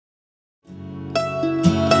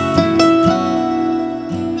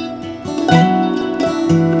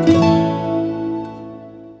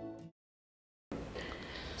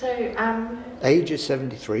age is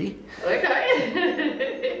 73. Okay.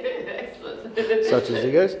 Excellent. Such as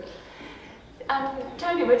it goes.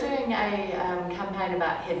 Tony, we're doing a campaign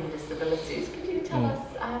about hidden disabilities. Could you tell us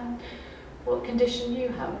what condition you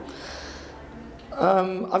have?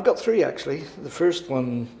 I've got 3 actually. The first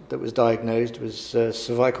one that was diagnosed was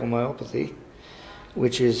cervical myopathy,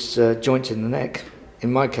 which is joints in the neck.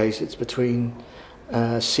 In my case, it's between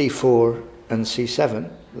C4 and C7.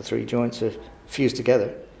 The 3 joints are fused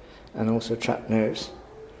together and also trapped nerves.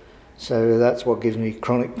 So that's what gives me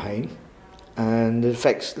chronic pain, and it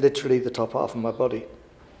affects literally the top half of my body.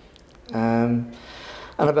 And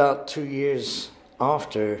about 2 years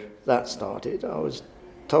after that started, I was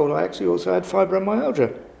told I actually also had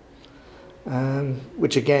fibromyalgia,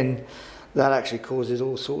 which again, that actually causes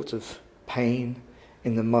all sorts of pain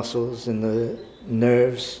in the muscles, in the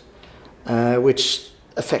nerves, which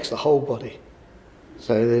affects the whole body.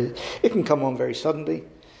 So it can come on very suddenly,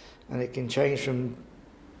 and it can change from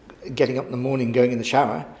getting up in the morning, going in the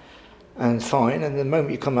shower, and fine, and the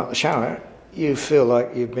moment you come out of the shower, you feel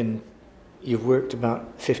like you've worked about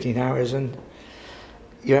 15 hours and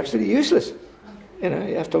you're absolutely useless. You know,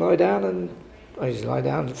 you have to lie down, and I usually lie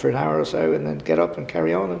down for an hour or so and then get up and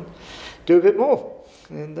carry on and do a bit more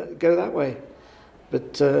and go that way.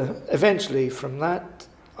 But eventually from that,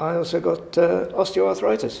 I also got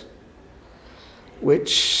osteoarthritis,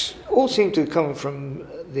 which all seemed to come from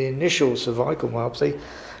the initial cervical myopathy,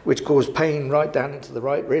 which caused pain right down into the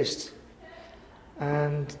right wrist.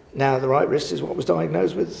 And now the right wrist is what was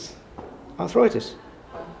diagnosed with arthritis.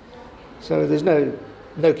 So there's no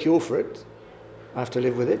cure for it. I have to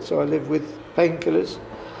live with it, so I live with painkillers,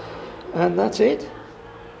 and that's it.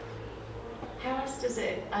 How else does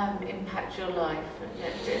it impact your life?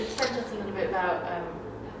 Tell us a little bit about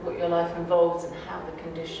what your life involves and how the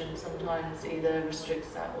condition sometimes either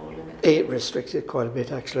restricts that or limits it. It restricts it quite a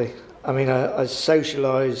bit, actually. I mean, I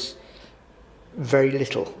socialise very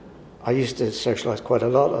little. I used to socialise quite a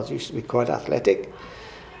lot. I used to be quite athletic.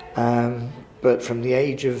 But from the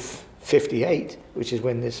age of 58, which is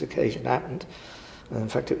when this occasion happened, in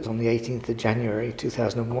fact it was on the 18th of January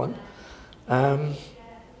 2001,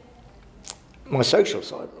 my social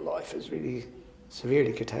side of life is really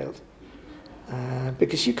severely curtailed,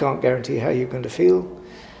 because you can't guarantee how you're going to feel.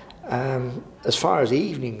 As far as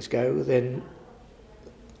evenings go, then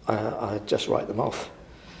I just write them off,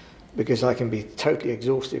 because I can be totally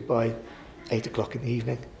exhausted by 8 o'clock in the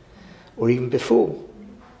evening, or even before.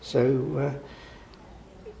 So,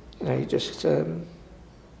 you know, you just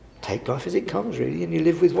take life as it comes, really, and you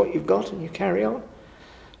live with what you've got and you carry on.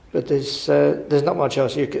 But there's not much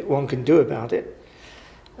else one can do about it.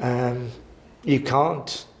 You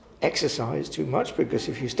can't exercise too much, because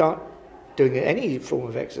if you start doing any form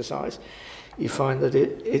of exercise, you find that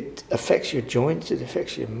it affects your joints, it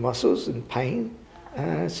affects your muscles and pain,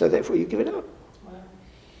 so therefore you give it up. Wow.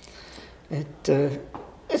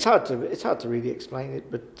 It's hard to really explain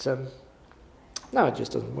it, but no, it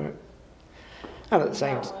just doesn't work. And at the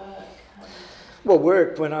same time, well,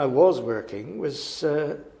 work when I was working was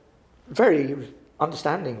very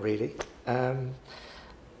understanding, really.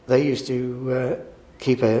 They used to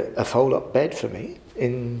keep a fold-up bed for me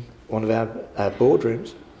in one of our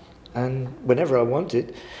boardrooms, and whenever I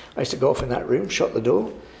wanted, I used to go off in that room, shut the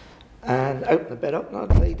door, and open the bed up, and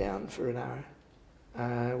I'd lay down for an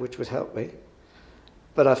hour, which would help me.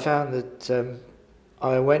 But I found that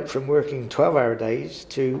I went from working 12-hour days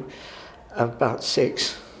to about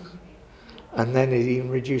 6, and then it even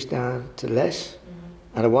reduced down to less.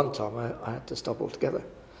 And at one time I had to stop altogether.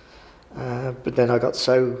 But then I got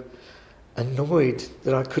so annoyed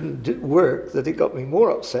that I couldn't work that it got me more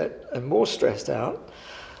upset and more stressed out,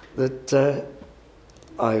 that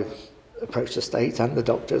I approached the state and the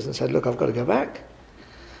doctors and said, look, I've got to go back.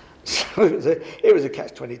 So it was a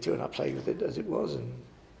catch-22, and I played with it as it was, and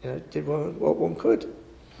you know, did what one could.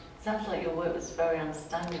 Sounds like your work was very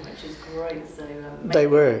understanding, which is great. So they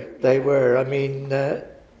were. I mean,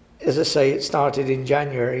 as I say, it started in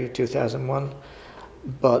January 2001,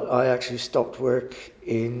 but I actually stopped work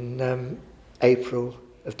in April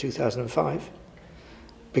of 2005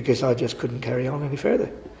 because I just couldn't carry on any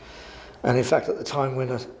further. And in fact, at the time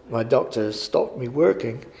when my doctor stopped me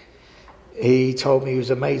working, he told me he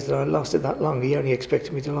was amazed that I lasted that long. He only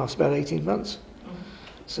expected me to last about 18 months.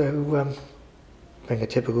 So, being a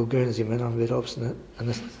typical Guernsey man, I'm a bit obstinate.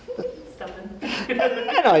 And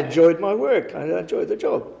I enjoyed my work. I enjoyed the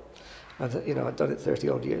job. You know, I'd done it 30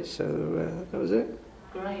 odd years, so that was it.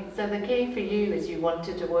 Great. So the key for you is you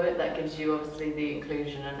wanted to work. That gives you obviously the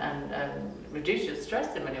inclusion and reduce your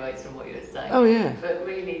stress in many ways from what you were saying. Oh yeah. But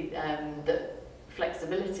really, that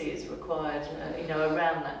flexibility is required, you know,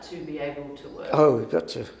 around that to be able to work. Oh, we've got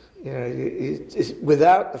to. You know,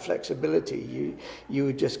 without the flexibility, you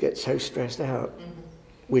would just get so stressed out,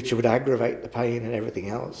 which would aggravate the pain and everything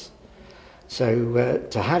else. So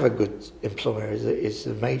to have a good employer is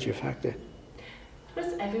a major factor.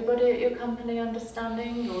 Was everybody at your company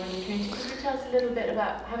understanding, or in the community? Could you tell us a little bit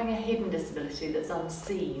about having a hidden disability that's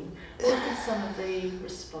unseen? What were some of the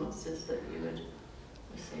responses that you would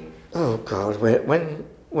receive? Oh God,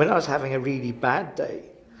 when I was having a really bad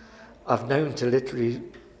day, I've known to literally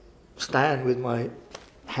stand with my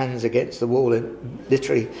hands against the wall and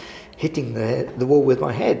literally hitting the wall with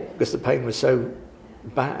my head because the pain was so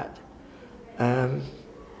bad.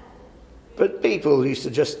 But people used to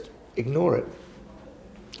just ignore it,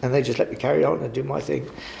 and they just let me carry on and do my thing,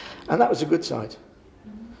 and that was a good side,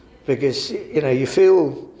 because you know, you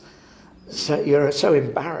feel you're so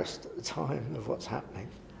embarrassed at the time of what's happening,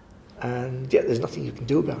 and yet there's nothing you can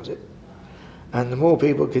do about it. And the more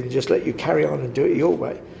people can just let you carry on and do it your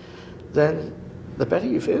way, then the better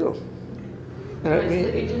you feel. You know,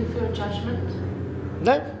 You didn't feel judgment?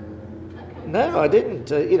 No. Okay. No, I didn't.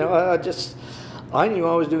 You know, I knew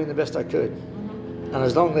I was doing the best I could, and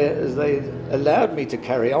as long as they allowed me to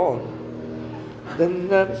carry on, then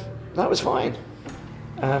that was fine.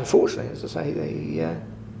 And fortunately, as I say,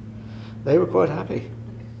 they were quite happy.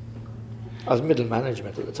 I was middle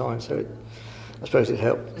management at the time, so I suppose it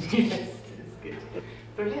helped. Yes, it's good.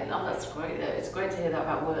 Brilliant. Oh, that's great. It's great to hear that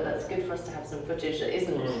about work. That's good for us to have some footage that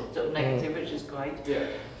isn't sort of negative, which is great. Yeah.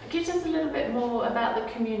 Could you tell us a little bit more about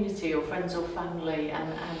the community, or friends or family,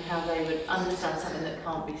 and how they would understand something that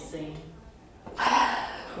can't be seen?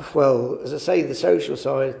 Well, as I say, the social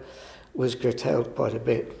side was curtailed quite a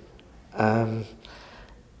bit.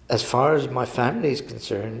 As far as my family is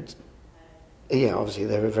concerned, yeah, obviously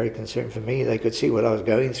they were very concerned for me. They could see what I was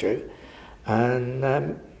going through,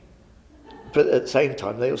 and but at the same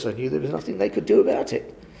time, they also knew there was nothing they could do about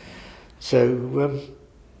it. So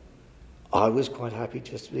I was quite happy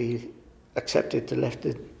just to be accepted, to left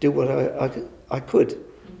to do what I could.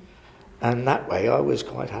 And that way I was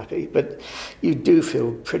quite happy. But you do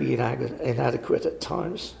feel pretty inadequate at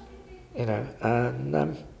times, you know.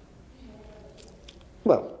 And,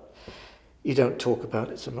 well, you don't talk about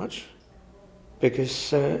it so much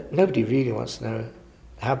because nobody really wants to know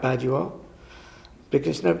how bad you are,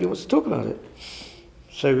 because nobody wants to talk about it.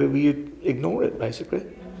 So you ignore it, basically.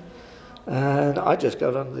 And I just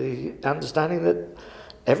got on the understanding that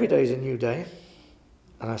every day is a new day,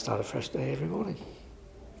 and I start a fresh day every morning.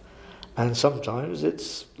 And sometimes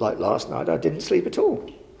it's like last night, I didn't sleep at all.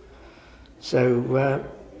 So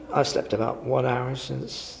I've slept about 1 hour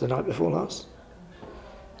since the night before last.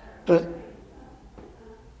 But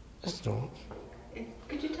that's normal.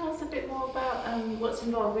 Could you tell us a bit more about what's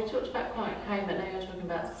involved? We talked about chronic pain, but now you're talking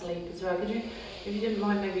about sleep as well. Could you, if you didn't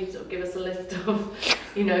mind, maybe sort of give us a list of,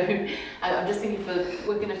 you know, I'm just thinking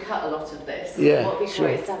we're going to cut a lot of this. Yeah, what would be sure.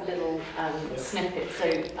 great is to have little snippets.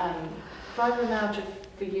 So fibromyalgia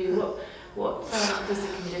for you, what does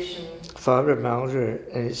the condition? Fibromyalgia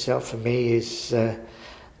in itself for me is the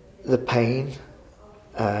pain.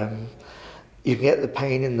 You can get the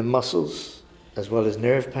pain in the muscles as well as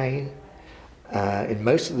nerve pain in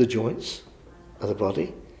most of the joints of the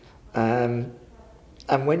body. And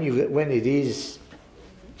when it is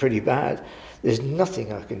pretty bad, there's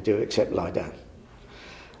nothing I can do except lie down.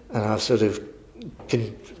 And I've sort of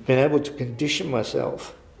been able to condition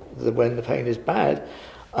myself that when the pain is bad,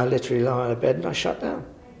 I literally lie on a bed and I shut down.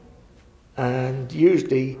 And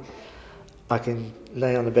usually I can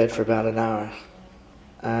lay on the bed for about an hour,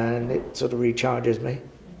 and it sort of recharges me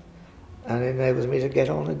and enables me to get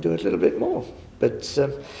on and do a little bit more. But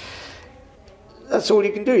that's all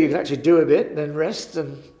you can do. You can actually do a bit, then rest,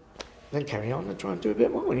 and then carry on and try and do a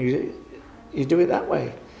bit more. And you do it that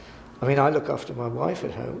way. I mean, I look after my wife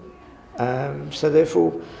at home, so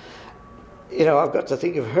therefore, you know, I've got to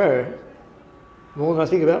think of her more than I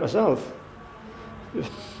think about myself. You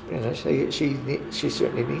know, she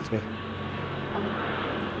certainly needs me.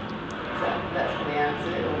 That's for the answer.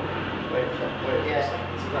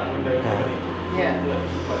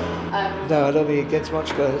 No, I don't think it gets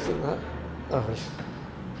much closer than that. Oh.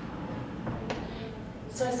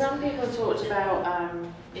 So some people talked about,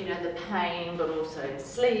 you know, the pain, but also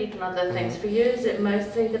sleep and other things. For you, is it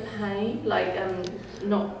mostly the pain? Like,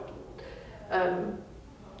 not.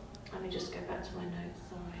 Let me just go back to my notes.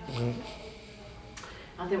 Sorry.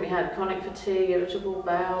 I think we had chronic fatigue, irritable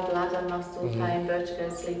bowel, bladder, muscle pain, vertigo,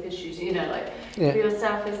 sleep issues. You know, like for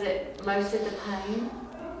yourself, is it mostly the pain?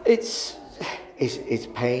 It's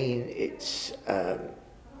pain. It's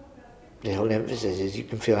the whole emphasis is you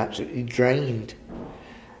can feel absolutely drained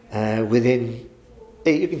within.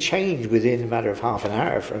 You can change within a matter of half an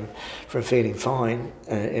hour from feeling fine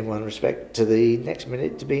in one respect to the next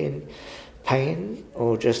minute to be in pain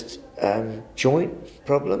or just joint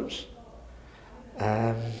problems.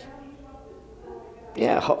 Hot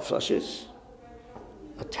flushes.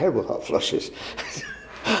 Terrible hot flushes.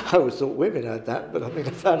 I always thought women had that, but I mean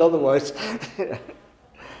I found otherwise.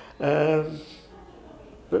 But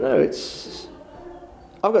no,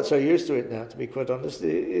 I've got so used to it now, to be quite honest.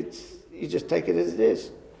 You just take it as it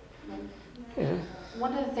is. Yeah.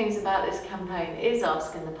 One of the things about this campaign is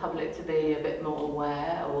asking the public to be a bit more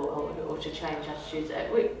aware or to change attitudes.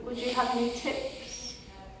 Would you have any tips?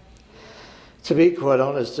 To be quite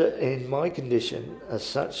honest, in my condition as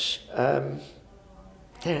such, I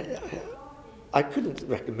couldn't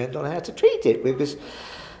recommend on how to treat it because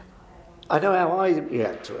I know how I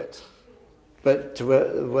react to it. But to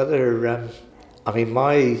whether,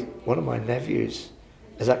 one of my nephews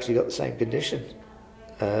has actually got the same condition,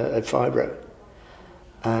 fibro.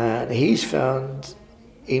 And he's found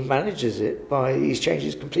he manages it by, he's changed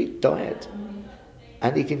his complete diet.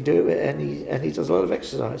 And he can do it, and he does a lot of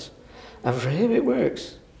exercise. And for him it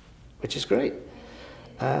works, which is great.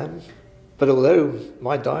 But although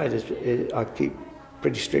my diet is I keep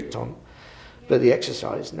pretty strict on, but the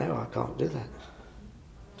exercise, no, I can't do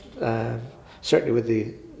that. Certainly with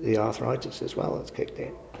the arthritis as well that's kicked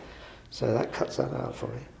in. So that cuts that out for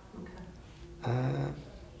me. Okay.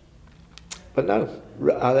 But no,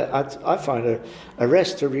 I find a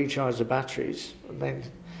rest to recharge the batteries and then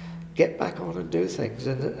get back on and do things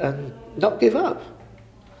and not give up.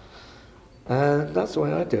 And that's the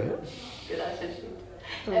way I do it. Good attitude.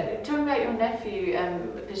 Talking about your nephew,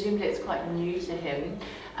 presumably it's quite new to him.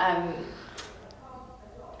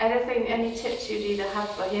 Any tips you'd either have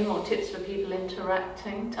for him or tips for people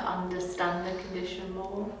interacting to understand the condition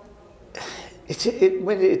more? It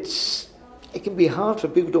can be hard for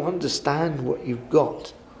people to understand what you've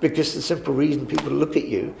got because the simple reason people look at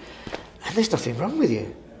you and there's nothing wrong with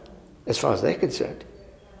you as far as they're concerned.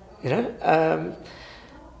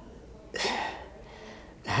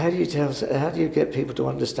 How do you get people to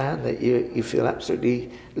understand that you feel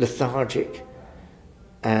absolutely lethargic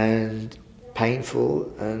and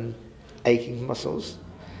painful and aching muscles?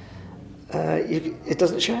 It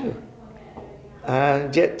doesn't show,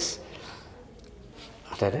 and yet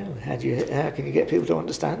I don't know how can you get people to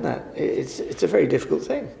understand that? It's a very difficult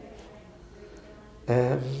thing.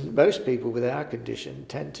 Most people with our condition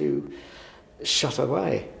tend to shut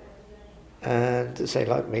away and to say,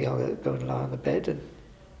 like me, I'll go and lie on the bed and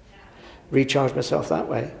recharge myself that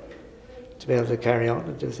way to be able to carry on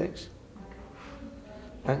and do things.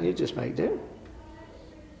 And you just make do.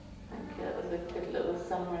 Thank you. That was a good little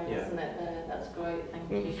summary, isn't it? There, that's great. Thank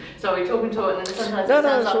you. So we're talking to it, and sometimes it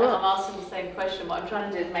sounds like I'm asking the same question. What I'm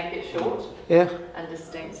trying to do is make it short and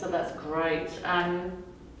distinct. So that's great.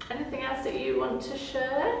 Anything else that you want to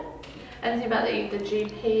share? Anything about the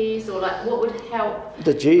GPs, or like what would help?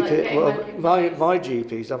 The GP. My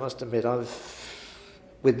GPs, I must admit,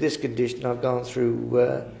 with this condition, I've gone through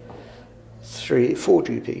 4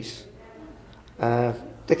 GPs.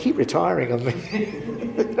 They keep retiring on me.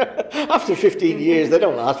 After 15 years, they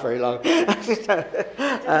don't last very long. Do they understand the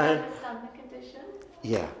condition?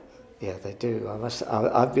 Yeah, they do.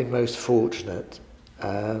 I've been most fortunate.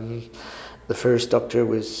 The first doctor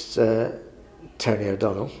was Tony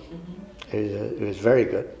O'Donnell, who was very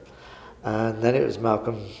good. And then it was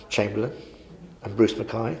Malcolm Chamberlain and Bruce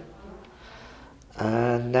Mackay.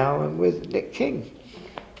 And now I'm with Nick King.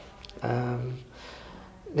 I've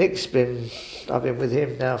been with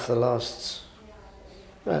him now for the last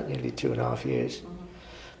nearly 2.5 years.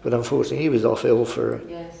 But unfortunately he was off ill for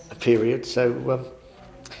a period, so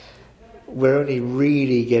we're only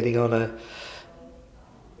really getting on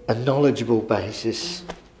a knowledgeable basis.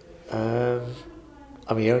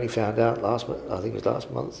 He only found out I think it was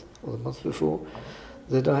last month or the month before,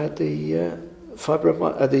 that I had the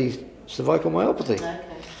cervical myopathy. Okay.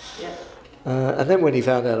 Yeah. And then when he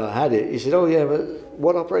found out I had it, he said, "Oh yeah, but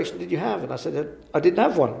what operation did you have?" And I said, "I didn't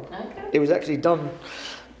have one. Okay. It was actually done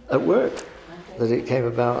at work that it came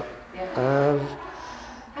about." Yeah.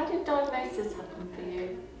 How did diagnosis happen for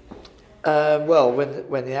you? Well,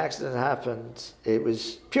 when the accident happened, it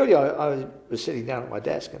was purely I was sitting down at my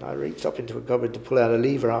desk and I reached up into a cupboard to pull out a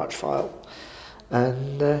lever arch file,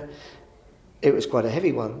 and it was quite a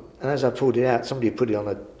heavy one. And as I pulled it out, somebody put it on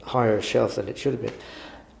a higher shelf than it should have been.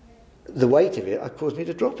 The weight of it caused me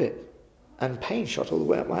to drop it, and pain shot all the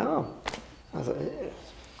way up my arm. I thought,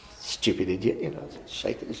 stupid idiot,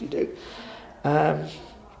 shake it as you do. After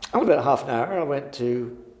about half an hour, I went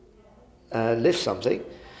to lift something,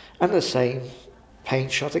 and the same pain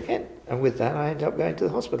shot again. And with that, I ended up going to the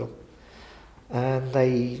hospital. And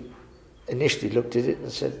they initially looked at it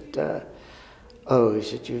and said, "Oh," he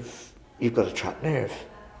said, "you've got a trapped nerve."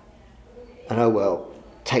 And "Oh well,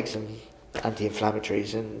 take some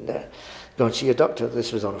anti-inflammatories and go and see your doctor."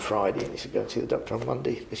 This was on a Friday, and he said, "Go and see the doctor on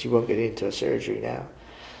Monday because you won't get into a surgery now."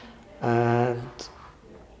 And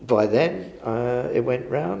by then, it went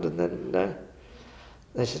round, and then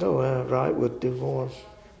they said, "Oh, right, we'll do more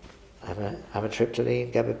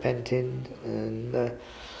amitriptyline, gabapentin," and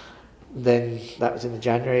then that was in the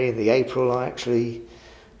January. In the April, I actually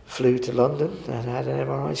flew to London and had an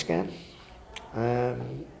MRI scan.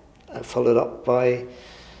 Followed up by,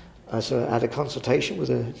 I had a consultation with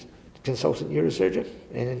a consultant neurosurgeon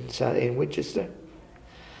in Winchester.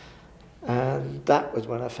 And that was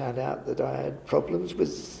when I found out that I had problems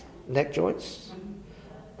with neck joints.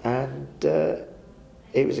 And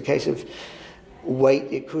it was a case of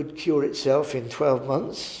wait, it could cure itself in 12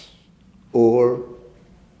 months, or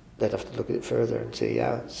they'd have to look at it further and see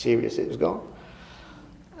how serious it was gone.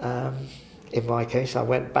 In my case, I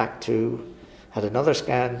went back had another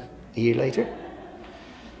scan a year later,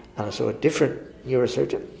 and I saw a different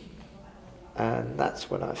neurosurgeon, and that's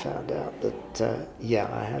when I found out that,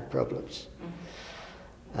 I had problems.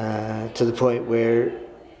 To the point where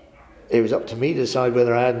it was up to me to decide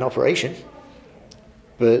whether I had an operation,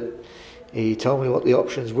 but he told me what the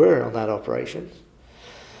options were on that operation,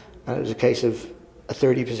 and it was a case of a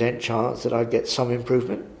 30% chance that I'd get some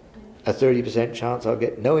improvement, a 30% chance I'd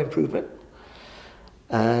get no improvement,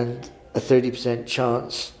 and a 30%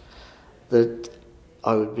 chance that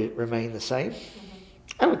I would remain the same,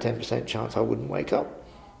 and a 10% chance I wouldn't wake up.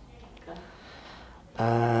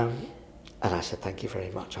 And I said, "Thank you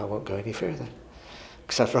very much, I won't go any further,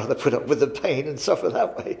 because I'd rather put up with the pain and suffer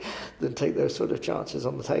that way than take those sort of chances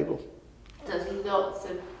on the table." There's lots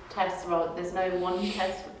of tests, right? There's no one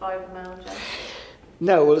test for fibromyalgia?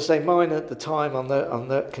 No, well, to say mine at the time on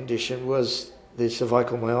that condition was the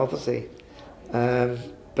cervical myopathy.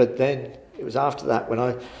 But then it was after that when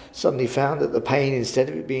I suddenly found that the pain, instead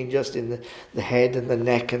of it being just in the head and the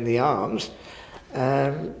neck and the arms,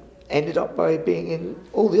 ended up by being in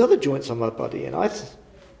all the other joints on my body. And I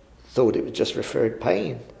thought it was just referred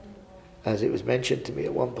pain, as it was mentioned to me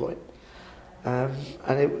at one point.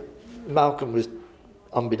 Malcolm was,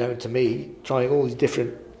 unbeknown to me, trying all these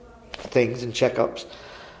different things and checkups.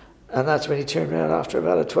 And that's when he turned around after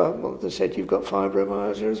about a 12-month and said, "You've got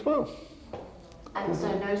fibromyalgia as well." And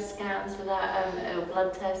so no scans for that, or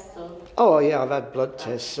blood tests? Or? Oh yeah, I've had blood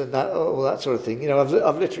tests and all that sort of thing. You know,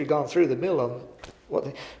 I've literally gone through the mill on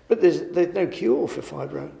but there's no cure for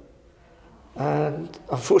fibro. And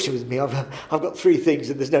unfortunately with me, I've got 3 things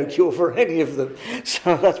and there's no cure for any of them.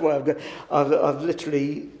 So that's why I've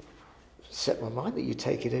literally set my mind that you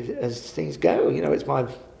take it as things go. You know, it's my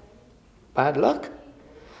bad luck.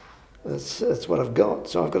 That's what I've got,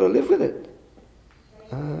 so I've got to live with it.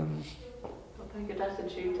 A good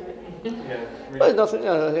attitude to it. Well,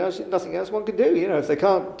 nothing else one can do. You know, if they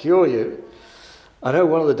can't cure you. I know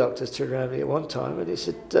one of the doctors turned around to me at one time and he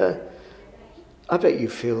said, "I bet you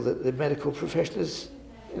feel that the medical profession has,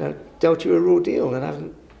 dealt you a raw deal and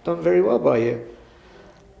haven't done very well by you."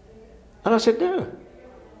 And I said, "No."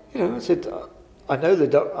 I said, I know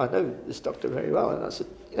this doctor very well, and I said,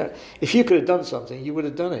 if you could have done something, you would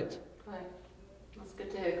have done it. Right. That's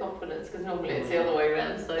good to hear confidence, because normally it's the other way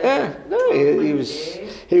around. So yeah, no, he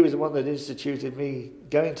was the one that instituted me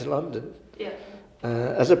going to London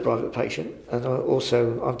as a private patient, and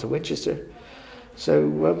also on to Winchester.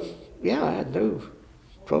 So I had no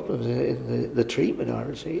problems in the treatment I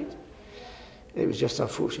received. It was just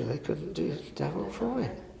unfortunate they couldn't do devil for me.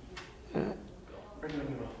 Yeah.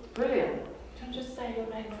 Brilliant. Do you want to just say your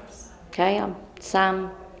name for us? Okay, I'm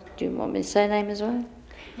Sam. Do you want me to say name as well?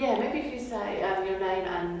 Yeah, maybe if you say your name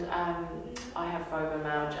and I have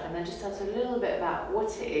fibromyalgia, and then just tell us a little bit about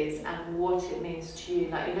what it is and what it means to you.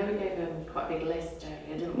 Like, we gave them quite a big list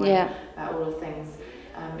earlier, didn't we? Yeah. About all the things.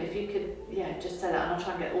 If you could, just say that, and I'll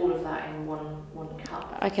try and get all of that in one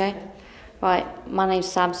cup. Okay. Right, my name's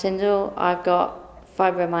Sam Sindel. I've got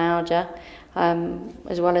fibromyalgia,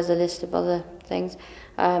 as well as a list of other things.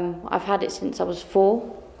 I've had it since I was 4,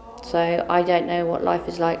 so I don't know what life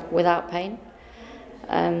is like without pain.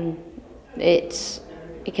 It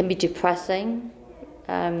can be depressing,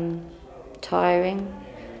 tiring,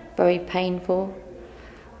 very painful.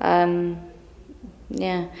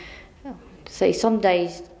 So some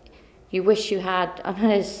days you wish you had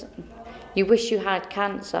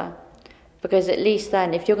cancer, because at least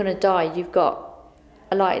then, if you're going to die, you've got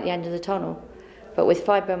a light at the end of the tunnel. But with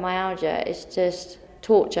fibromyalgia, it's just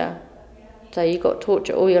torture. So you've got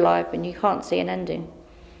torture all your life and you can't see an ending.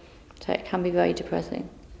 So it can be very depressing.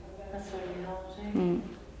 That's really hard,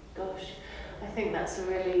 Gosh, I think that's a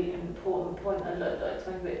really important point. I'd like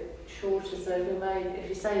to make a bit shorter. So if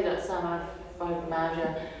you say that Sam had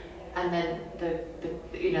fibromyalgia, and then the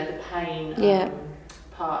you know, the pain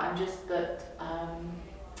part, and just that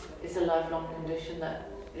it's a lifelong condition that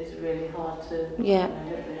is really hard to live with.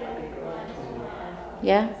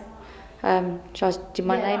 Yeah. Shall I do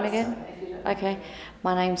my name again? Okay.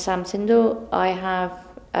 My name's Sam Sindel. I have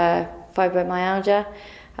fibromyalgia.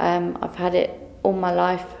 I've had it all my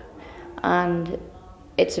life, and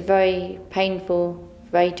it's a very painful,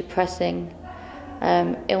 very depressing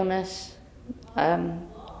illness. Tell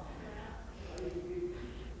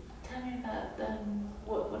me about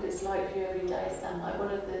what it's like for you every day, Sam. Like,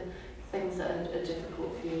 what are the things that are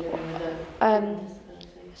difficult for you living with a disability?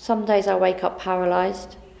 Some days I wake up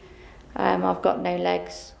paralysed. I've got no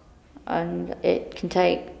legs, and it can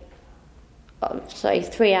take, say,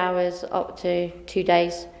 3 hours up to 2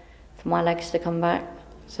 days for my legs to come back.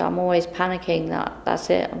 So I'm always panicking that that's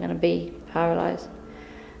it, I'm going to be paralysed.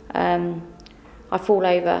 I fall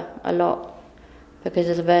over a lot because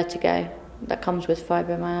of the vertigo that comes with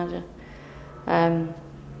fibromyalgia.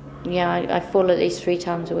 I fall at least 3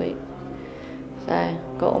 times a week. So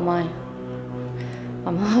I've got all my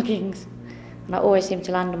markings, and I always seem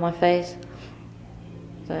to land on my face.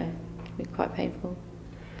 So it can be quite painful.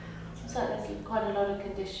 So there's quite a lot of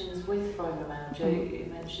conditions with fibromyalgia. You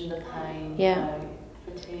mentioned the pain,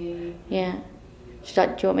 fatigue. Yeah. Do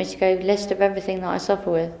you want me to go list of everything that I suffer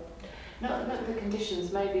with? Not the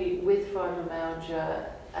conditions, maybe with fibromyalgia,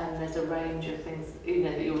 and there's a range of things, you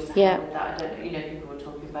know, that you also have with that. I don't, you know, people were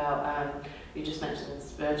talking about, you just mentioned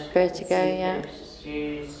this vertigo,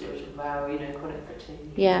 chronic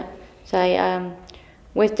fatigue. Yeah. So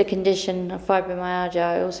with the condition of fibromyalgia,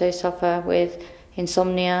 I also suffer with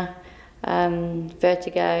insomnia,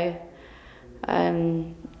 vertigo,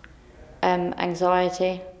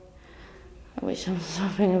 anxiety, which I'm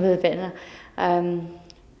suffering a little bit now.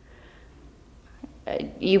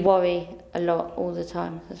 You worry a lot all the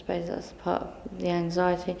time. I suppose that's part of the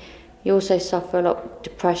anxiety. You also suffer a lot of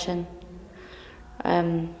depression.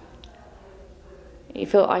 You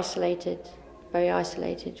feel isolated, very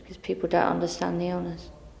isolated, because people don't understand the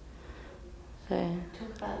illness. So.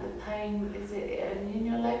 Talk about the pain. Is it in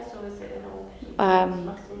your legs or is it in all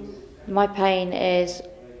muscles? My pain is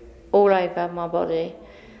all over my body.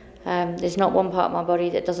 There's not one part of my body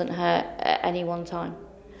that doesn't hurt at any one time.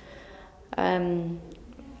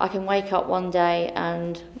 I can wake up one day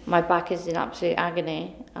and my back is in absolute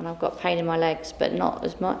agony and I've got pain in my legs, but not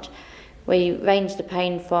as much. We range the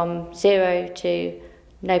pain from 0 to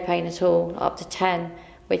no pain at all, up to 10,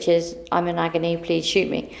 which is I'm in agony, please shoot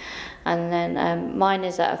me. And then mine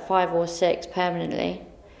is at a 5 or 6 permanently,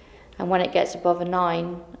 and when it gets above a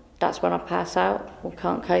 9, that's when I pass out or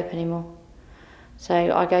can't cope anymore. So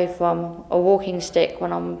I go from a walking stick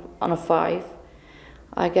when I'm on a 5.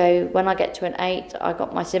 When I get to an 8, I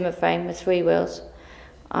got my Zimmer frame with 3 wheels,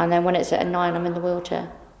 and then when it's at a 9, I'm in the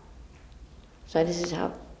wheelchair. So this is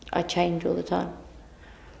how I change all the time.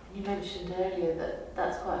 You mentioned earlier that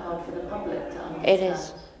that's quite hard for the public to understand. It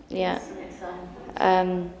is, yeah.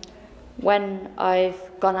 When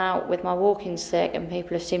I've gone out with my walking stick and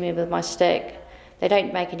people have seen me with my stick, they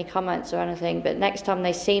don't make any comments or anything, but next time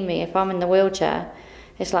they see me, if I'm in the wheelchair,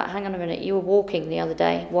 it's like, hang on a minute, you were walking the other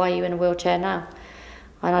day, why are you in a wheelchair now?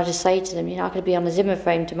 And I just say to them, I could be on a Zimmer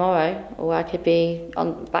frame tomorrow, or I could be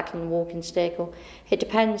back on the walking stick, or it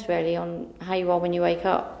depends really on how you are when you wake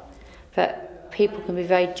up. But people can be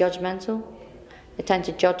very judgmental. They tend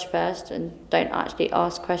to judge first and don't actually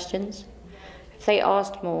ask questions. If they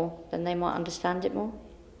asked more, then they might understand it more.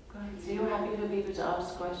 So you're happy for people to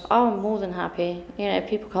ask questions? Oh, I'm more than happy.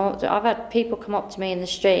 People come up to. I've had people come up to me in the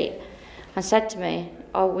street and said to me,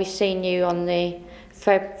 "Oh, we've seen you on the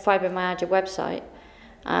Fibromyalgia website,"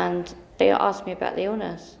 and they asked me about the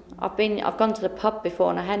illness. I've gone to the pub before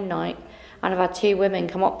on a hen night, and I've had 2 women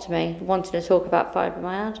come up to me wanting to talk about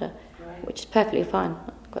fibromyalgia, which is perfectly fine.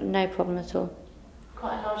 I've got no problem at all.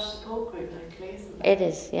 Quite a large support group locally, isn't it? It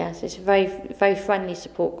is, yes. It's a very, very friendly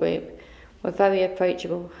support group. We're very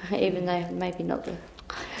approachable, even though maybe not the...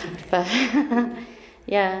 But,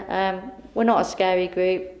 we're not a scary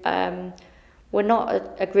group. We're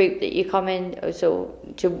not a group that you come in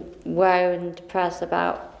to worry and depress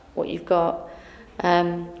about what you've got.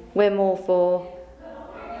 We're more for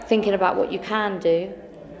thinking about what you can do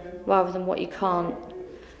rather than what you can't.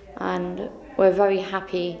 And we're a very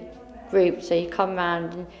happy group, so you come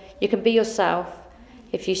round and you can be yourself.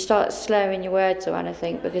 If you start slurring your words or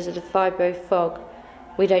anything because of the fibro fog,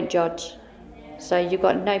 we don't judge. So you've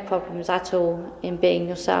got no problems at all in being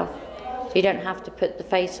yourself. So you don't have to put the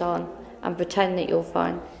face on and pretend that you're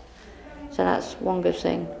fine. So that's one good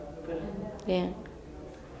thing. Yeah.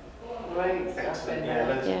 Great stuff in Yeah,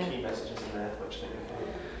 there. loads of key messages in there, which I think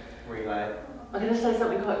we can relay. I'm going to say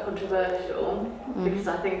something quite controversial because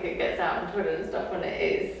I think it gets out on Twitter and stuff when it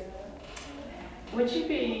is.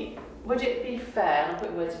 Would it be fair, and I'll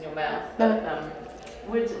put words in your mouth, but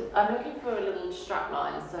I'm looking for a little strap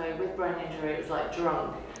line, so with brain injury it was like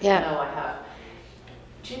drunk, Yeah. no I have.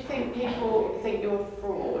 Do you think people think you're a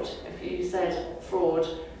fraud if you said fraud,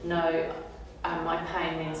 no, my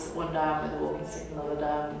pain means one day I'm with a walking stick, another day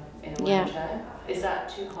I'm in a wheelchair? Is that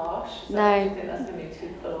too harsh? Do you think that's going to be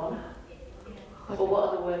too full on? Or what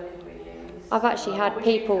other word could we use? I've actually had what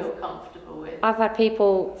people. would you feel comfortable with? I've had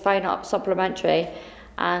people phone up supplementary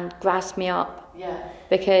and grasp me up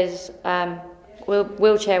because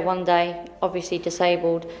wheelchair one day, obviously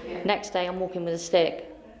disabled. Next day I'm walking with a stick.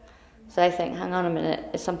 So they think, hang on a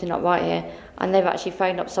minute, there's something not right here. And they've actually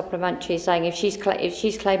phoned up supplementary saying if she's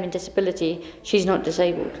claiming disability, she's not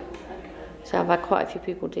disabled. So I've had quite a few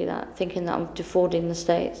people do that, thinking that I'm defrauding the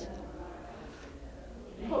states.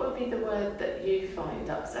 What would be the word that you find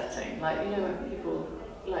upsetting? Like, you know, when people,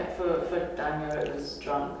 like for Daniel it was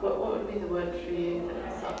drunk, what would be the word for you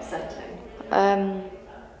that's upsetting?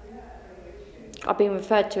 I've been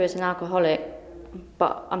referred to as an alcoholic,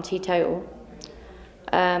 but I'm teetotal.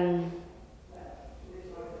 And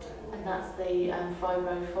that's the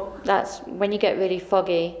fibro fog? That's when you get really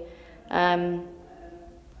foggy,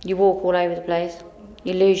 you walk all over the place,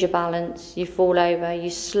 you lose your balance, you fall over, you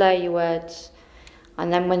slur your words,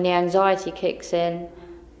 and then when the anxiety kicks in,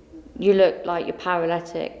 you look like you're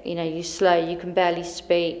paralytic, you know, you slur, you can barely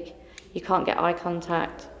speak, you can't get eye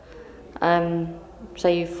contact, so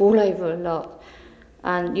you fall over a lot,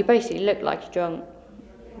 and you basically look like you're drunk.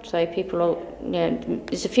 So people are, you know,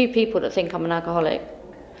 there's a few people that think I'm an alcoholic,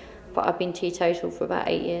 but I've been teetotal for about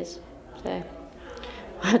 8 years, so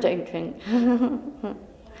I don't drink.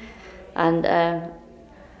 And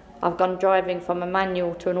I've gone driving from a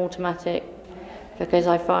manual to an automatic because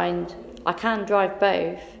I find I can drive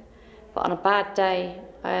both, but on a bad day,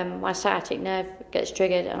 my sciatic nerve gets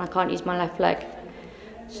triggered and I can't use my left leg.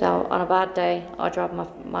 So on a bad day, I drive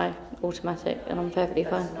my automatic and I'm perfectly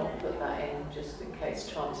fine. Let's not put that in just in case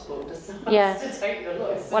transport decides to take the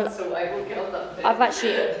license away. We'll get on that bit. I've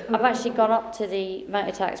actually gone up to the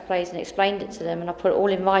motor tax place and explained it to them, and I put it all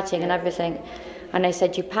in writing and everything. And they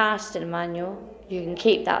said, you passed in a manual, you can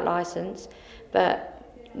keep that licence, but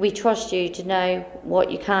we trust you to know what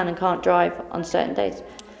you can and can't drive on certain days.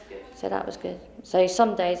 So that was good. So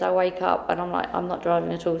some days I wake up and I'm like, I'm not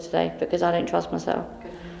driving at all today because I don't trust myself.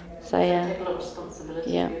 So yeah. Take a lot of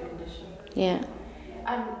responsibility for your condition. Yeah.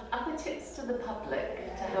 Other tips to the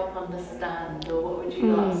public to help understand, or what would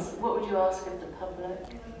you ask? What would you ask of the public?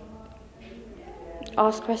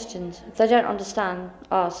 Ask questions. If they don't understand,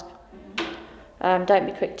 ask. Don't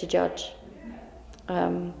be quick to judge.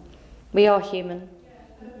 We are human.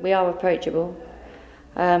 We are approachable.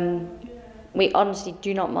 We honestly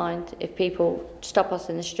do not mind if people stop us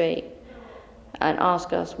in the street and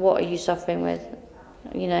ask us, what are you suffering with?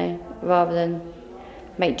 You know, rather than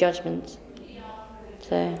make judgments.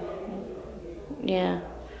 So, yeah.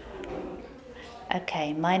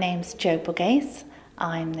 Okay, my name's Jo Borghese.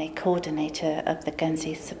 I'm the coordinator of the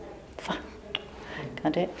Guernsey.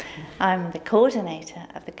 Can't do it. I'm the coordinator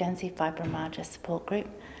of the Guernsey Fibromyalgia Support Group.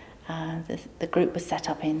 The group was set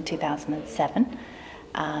up in 2007,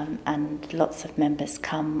 and lots of members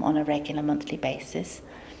come on a regular monthly basis.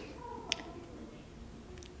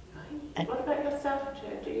 What about yourself, Jo?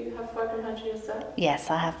 Do you have fibromyalgia yourself? Yes,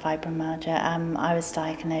 I have fibromyalgia. I was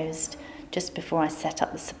diagnosed just before I set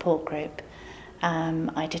up the support group.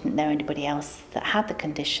 I didn't know anybody else that had the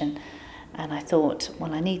condition, and I thought,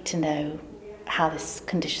 well, I need to know how this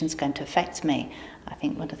condition's going to affect me. I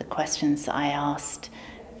think one of the questions I asked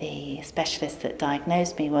the specialist that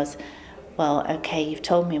diagnosed me was, well, okay, you've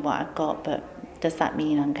told me what I've got, but does that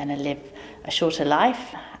mean I'm going to live a shorter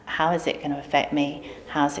life? How is it going to affect me?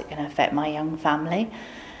 How's it going to affect my young family?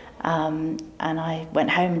 And I went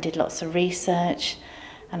home and did lots of research,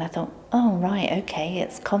 and I thought, oh, right, okay,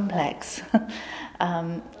 it's complex.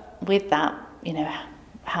 With that, you know,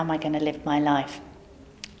 how am I going to live my life?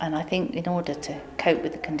 And I think in order to cope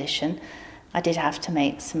with the condition, I did have to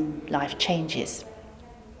make some life changes.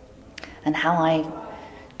 And how I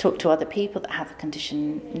talk to other people that have the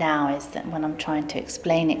condition now is that when I'm trying to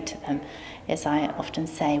explain it to them, is I often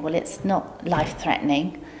say, well, it's not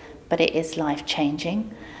life-threatening, but it is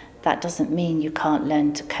life-changing. That doesn't mean you can't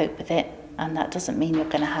learn to cope with it, and that doesn't mean you're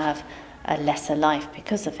going to have a lesser life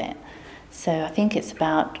because of it. So I think it's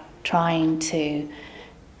about trying to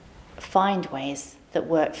find ways that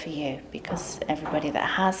work for you, because everybody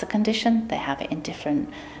that has a condition, they have it in different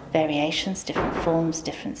variations, different forms,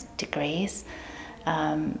 different degrees.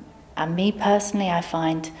 And me personally, I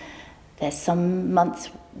find there's some months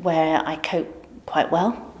where I cope quite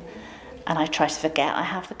well, and I try to forget I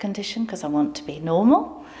have the condition because I want to be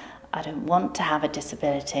normal. I don't want to have a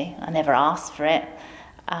disability. I never asked for it.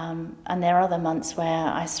 And there are other months where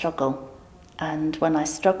I struggle. And when I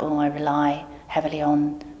struggle, I rely heavily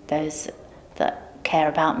on those that care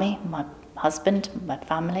about me, my husband, my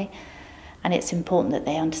family. And it's important that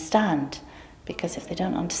they understand, because if they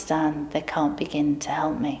don't understand, they can't begin to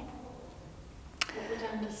help me. What would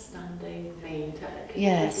understanding mean?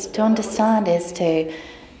 Yes, to understand is to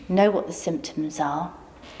know what the symptoms are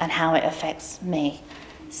and how it affects me.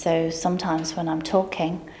 So sometimes when I'm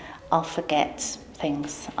talking, I'll forget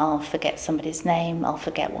things. I'll forget somebody's name, I'll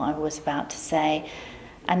forget what I was about to say,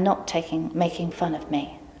 and not making fun of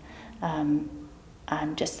me,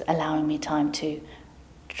 and just allowing me time to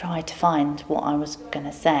try to find what I was going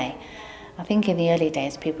to say. I think in the early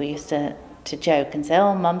days people used to joke and say,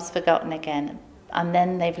 oh, Mum's forgotten again, and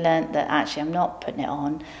then they've learnt that actually I'm not putting it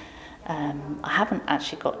on. I haven't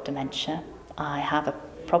actually got dementia. I have a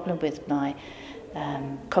problem with my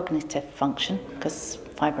cognitive function, because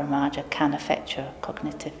fibromyalgia can affect your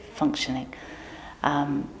cognitive functioning,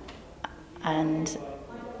 and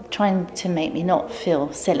trying to make me not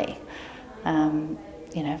feel silly.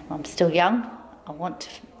 You know, I'm still young. I want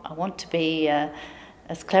to be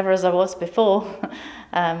as clever as I was before,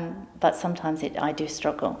 but sometimes I do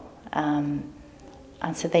struggle, and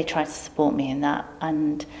so they try to support me in that.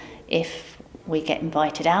 And if we get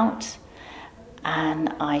invited out,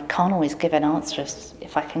 and I can't always give an answer as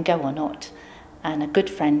if I can go or not, and a good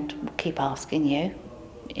friend will keep asking you,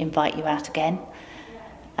 invite you out again,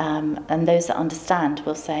 and those that understand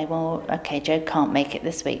will say, well, okay, Jo can't make it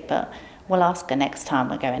this week, but we'll ask her next time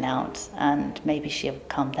we're going out, and maybe she'll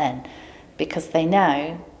come then, because they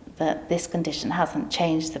know that this condition hasn't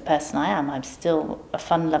changed the person I am. I'm still a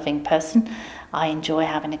fun-loving person. I enjoy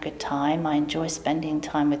having a good time. I enjoy spending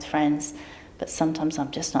time with friends, but sometimes I'm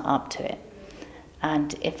just not up to it.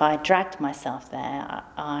 And if I dragged myself there,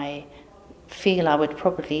 I feel I would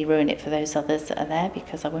probably ruin it for those others that are there,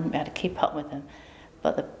 because I wouldn't be able to keep up with them.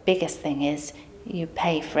 But the biggest thing is you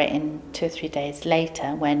pay for it in 2 or 3 days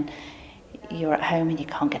later, when you're at home and you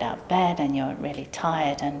can't get out of bed and you're really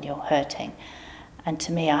tired and you're hurting. And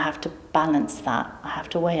to me, I have to balance that. I have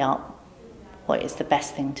to weigh up what is the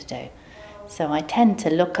best thing to do. So I tend to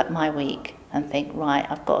look at my week and think, right,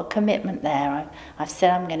 I've got a commitment there. I've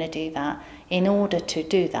said I'm going to do that. In order to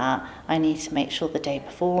do that, I need to make sure the day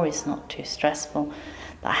before is not too stressful,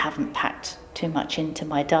 that I haven't packed too much into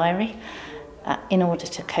my diary, in order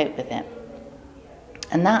to cope with it.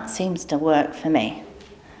 And that seems to work for me.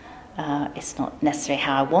 It's not necessarily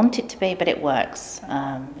how I want it to be, but it works.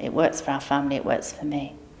 It works for our family, it works for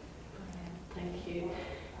me. Thank you.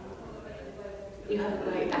 You have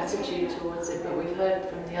a great attitude towards it, but we've heard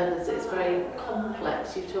from the others it's very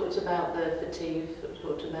complex. You've talked about the fatigue, you've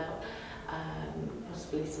talked about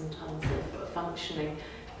possibly sometimes of functioning.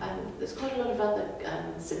 There's quite a lot of other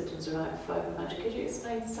symptoms around fibromyalgia. Could you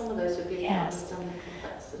explain some of those so people understand the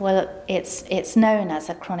complexity? Well, it's known as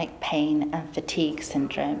a chronic pain and fatigue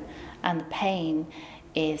syndrome, and the pain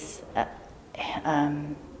is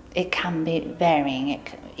it can be varying.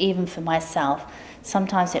 Even for myself,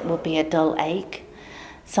 sometimes it will be a dull ache,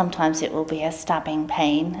 sometimes it will be a stabbing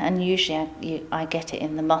pain, and usually I get it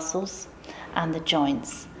in the muscles and the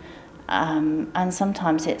joints, and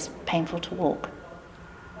sometimes it's painful to walk.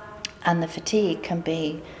 And the fatigue can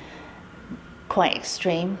be quite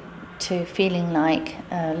extreme, to feeling like,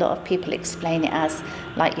 a lot of people explain it as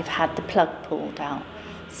like you've had the plug pulled out.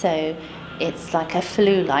 So it's like a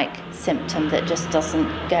flu-like symptom that just doesn't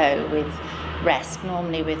go with rest.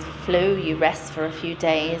 Normally with flu, you rest for a few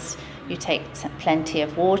days, you take plenty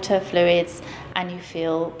of water, fluids, and you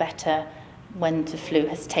feel better when the flu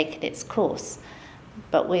has taken its course.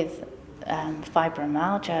 But with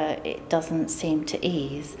fibromyalgia, it doesn't seem to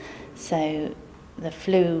ease. So the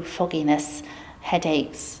flu, fogginess,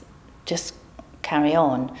 headaches just carry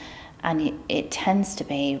on, and it tends to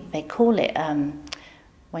be, they call it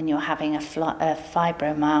when you're having a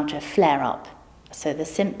fibromyalgia flare-up. So the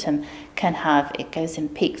symptom can have, it goes in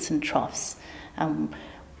peaks and troughs.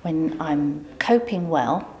 When I'm coping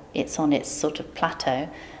well, it's on its sort of plateau,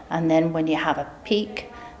 and then when you have a peak,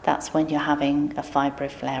 that's when you're having a fibro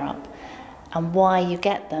flare-up. And why you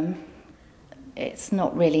get them, it's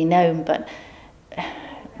not really known, but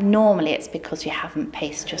normally it's because you haven't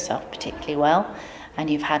paced yourself particularly well, and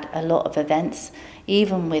you've had a lot of events,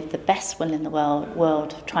 even with the best will in the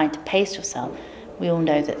world of trying to pace yourself, we all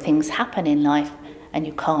know that things happen in life and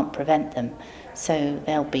you can't prevent them. So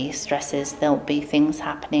there'll be stresses, there'll be things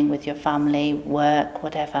happening with your family, work,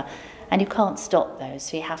 whatever, and you can't stop those,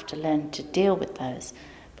 so you have to learn to deal with those.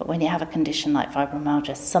 But when you have a condition like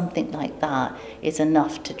fibromyalgia, something like that is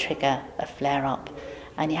enough to trigger a flare-up,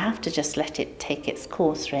 and you have to just let it take its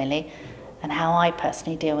course, really. And how I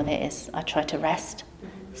personally deal with it is I try to rest.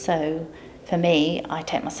 So for me, I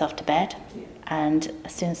take myself to bed, and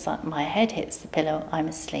as soon as my head hits the pillow, I'm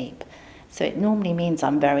asleep. So it normally means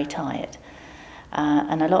I'm very tired.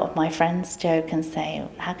 And a lot of my friends joke and say,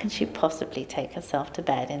 how can she possibly take herself to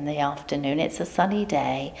bed in the afternoon? It's a sunny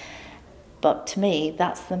day. But to me,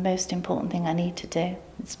 that's the most important thing I need to do.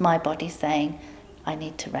 It's my body saying, I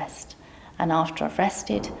need to rest. And after I've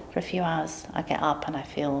rested for a few hours, I get up and I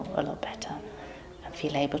feel a lot better and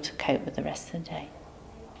feel able to cope with the rest of the day.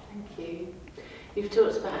 Thank you. You've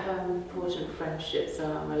talked about how important friendships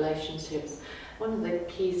are and relationships. One of the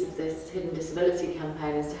keys of this Hidden Disability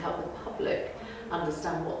campaign is to help the public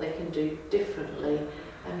understand what they can do differently.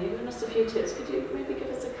 You've given us a few tips. Could you maybe give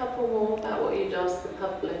us a couple more about what you'd ask the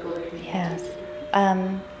public or the community?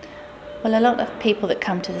 Yeah. Well, a lot of people that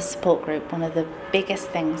come to the support group, one of the biggest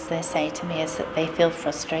things they say to me is that they feel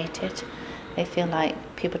frustrated. They feel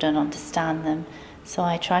like people don't understand them. So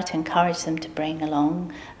I try to encourage them to bring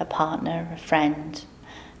along a partner, a friend,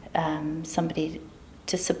 somebody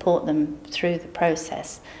to support them through the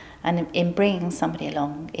process. And in bringing somebody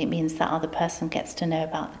along, it means that other person gets to know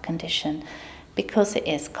about the condition, because it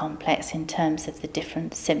is complex in terms of the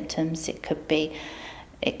different symptoms. It could be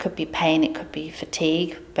pain, it could be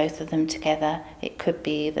fatigue, both of them together. It could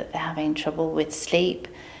be that they're having trouble with sleep.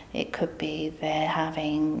 It could be they're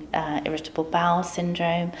having irritable bowel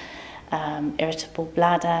syndrome, irritable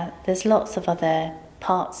bladder. There's lots of other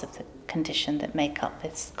parts of the condition that make up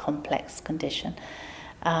this complex condition.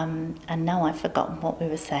 And now I've forgotten what we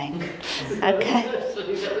were saying. Okay.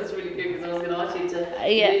 Actually, that was really good, because I was going to ask you to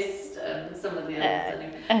list some of the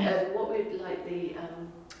others. What would like the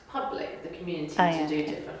public, the community, to do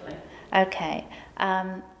differently? Okay.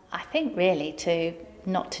 I think really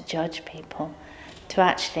not to judge people, to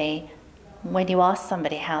actually, when you ask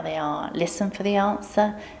somebody how they are, listen for the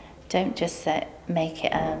answer. Don't just make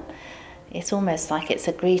it it's almost like it's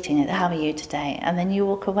a greeting, how are you today? And then you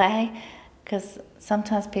walk away. Because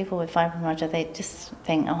sometimes people with fibromyalgia, they just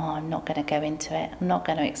think, oh, I'm not going to go into it. I'm not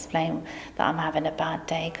going to explain that I'm having a bad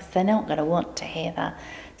day, because they're not going to want to hear that.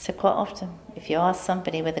 So quite often, if you ask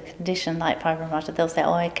somebody with a condition like fibromyalgia, they'll say,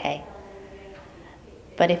 oh, okay.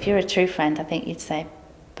 But if you're a true friend, I think you'd say,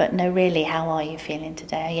 but no, really, how are you feeling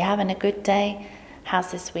today? Are you having a good day?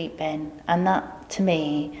 How's this week been? And that, to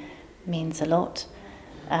me, means a lot,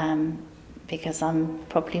 because I'm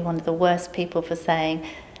probably one of the worst people for saying,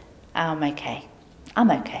 I'm okay.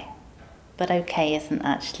 But okay isn't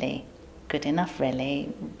actually good enough,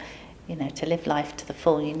 really. You know, to live life to the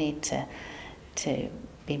full, you need to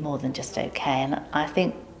be more than just okay. And I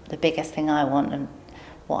think the biggest thing I want, and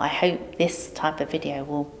what I hope this type of video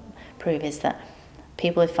will prove, is that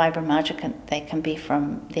people with fibromyalgia, they can be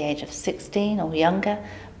from the age of 16 or younger,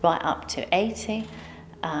 right up to 80,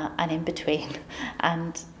 and in between.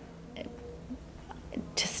 And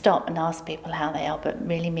to stop and ask people how they are, but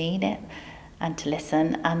really mean it, and to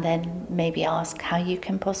listen, and then maybe ask how you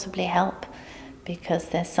can possibly help. Because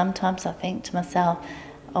there's sometimes I think to myself,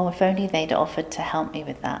 oh, if only they'd offered to help me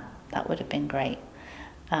with that, that would have been great.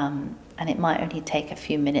 And it might only take a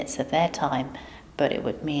few minutes of their time, but it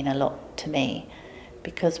would mean a lot to me.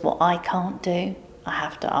 Because what I can't do, I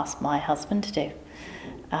have to ask my husband to do.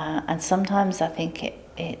 And sometimes I think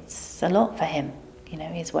it's a lot for him. You know,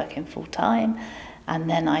 he's working full time, and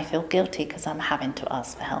then I feel guilty because I'm having to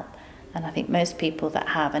ask for help. And I think most people that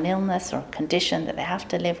have an illness or a condition that they have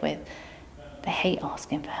to live with, they hate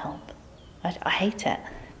asking for help. I hate it,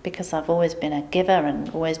 because I've always been a giver and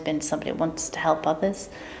always been somebody that wants to help others.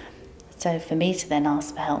 So for me to then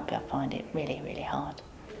ask for help, I find it really, really hard.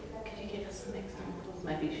 Could you give us some examples?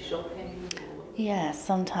 Maybe shopping? Yeah,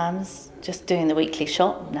 sometimes just doing the weekly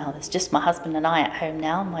shop. Now there's just my husband and I at home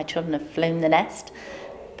now. My children have flown the nest.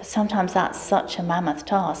 But sometimes that's such a mammoth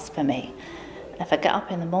task for me. If I get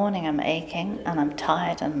up in the morning, I'm aching and I'm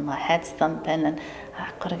tired and my head's thumping, and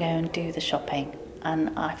I've got to go and do the shopping.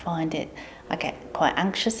 And I find I get quite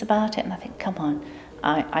anxious about it, and I think, come on,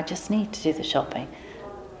 I just need to do the shopping.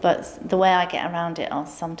 But the way I get around it, I'll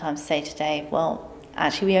sometimes say to Dave, well,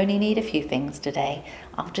 actually we only need a few things today.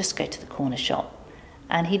 I'll just go to the corner shop.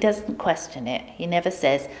 And he doesn't question it. He never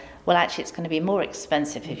says, well, actually it's going to be more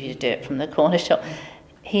expensive if you do it from the corner shop.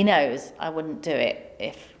 he knows I wouldn't do it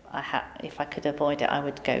if I could avoid it. I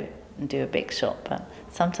would go and do a big shop, but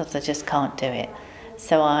sometimes I just can't do it.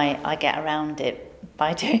 So I get around it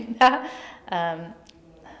by doing that.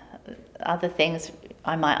 Other things,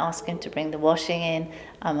 I might ask him to bring the washing in.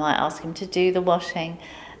 I might ask him to do the washing.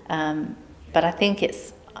 But I think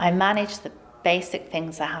I manage the basic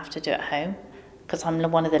things I have to do at home, because I'm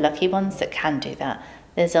one of the lucky ones that can do that.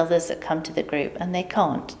 There's others that come to the group and they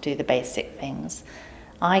can't do the basic things.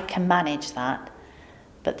 I can manage that,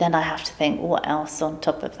 but then I have to think, what else on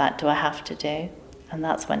top of that do I have to do? And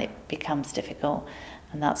that's when it becomes difficult.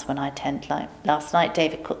 And that's when I tend, like last night,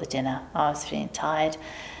 David cooked the dinner. I was feeling tired.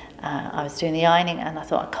 I was doing the ironing and I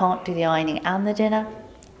thought, I can't do the ironing and the dinner.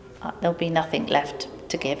 There'll be nothing left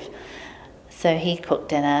to give. So he cooked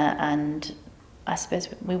dinner, and I suppose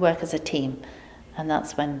we work as a team. And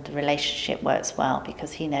that's when the relationship works well,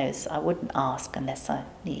 because he knows I wouldn't ask unless I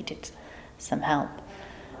needed some help.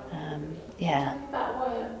 Yeah. About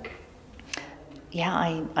work? Yeah,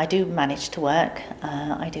 I do manage to work.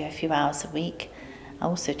 I do a few hours a week. I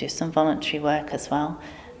also do some voluntary work as well.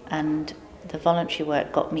 And the voluntary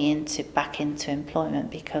work got me back into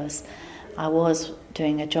employment, because I was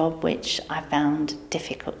doing a job which I found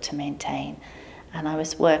difficult to maintain. And I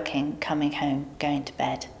was working, coming home, going to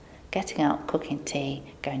bed, getting up, cooking tea,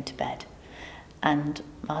 going to bed. And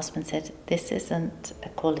my husband said, this isn't a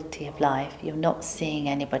quality of life. You're not seeing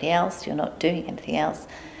anybody else. You're not doing anything else.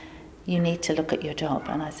 You need to look at your job.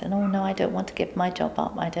 And I said, oh no, I don't want to give my job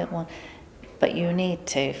up. I don't want, but you need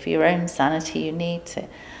to. For your own sanity, you need to.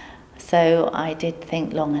 So I did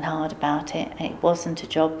think long and hard about it. It wasn't a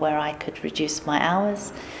job where I could reduce my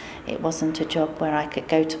hours. It wasn't a job where I could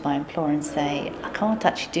go to my employer and say, I can't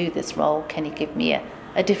actually do this role. Can you give me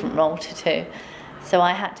a different role to do? So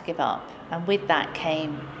I had to give up. And with that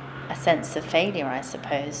came a sense of failure, I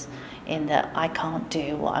suppose, in that I can't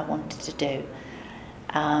do what I wanted to do.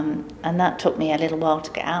 And that took me a little while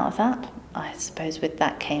to get out of that. I suppose with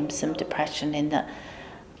that came some depression in that,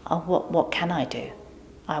 what can I do?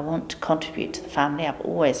 I want to contribute to the family. I've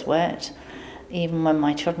always worked. Even when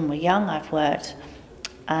my children were young, I've worked.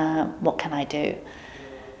 What can I do?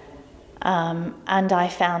 And I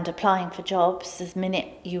found applying for jobs, the minute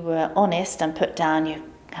you were honest and put down you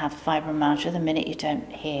have fibromyalgia, the minute you don't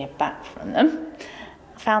hear back from them,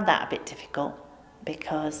 I found that a bit difficult,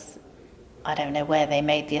 because I don't know where they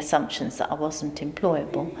made the assumptions that I wasn't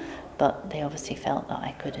employable, but they obviously felt that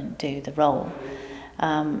I couldn't do the role.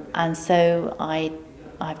 And so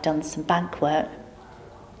I've done some bank work.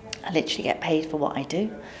 I literally get paid for what I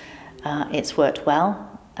do. It's worked well.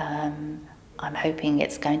 I'm hoping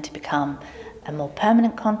it's going to become a more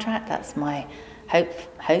permanent contract. That's my hope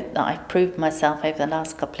that I've proved myself over the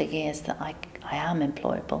last couple of years that I am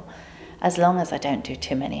employable, as long as I don't do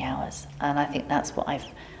too many hours. And I think that's what I've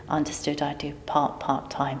understood. I do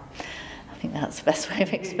part-time. I think that's the best way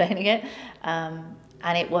of explaining it. And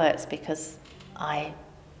it works, because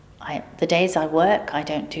the days I work, I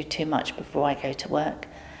don't do too much before I go to work.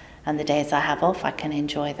 And the days I have off, I can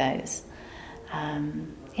enjoy those.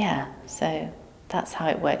 Yeah, so that's how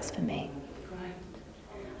it works for me. Right.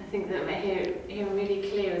 I think that here really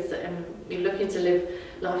clear is that you're looking to live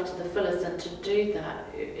life to the fullest, and to do that,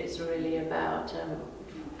 it's really about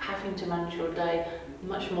having to manage your day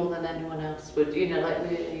much more than anyone else would, like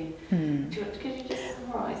really. Could you just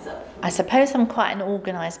summarise that for me? I suppose I'm quite an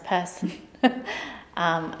organised person.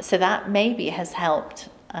 So that maybe has helped.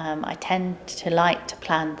 I tend to like to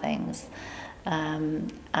plan things.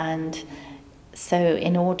 And so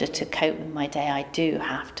in order to cope with my day,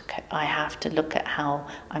 I have to look at how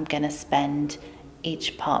I'm going to spend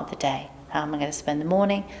each part of the day. How am I going to spend the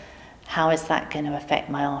morning? How is that going to affect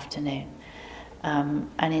my afternoon?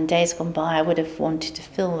 And in days gone by, I would have wanted to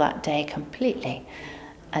fill that day completely.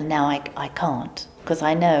 And now I can't, because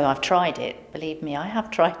I know I've tried it. Believe me, I have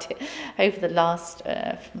tried it over the last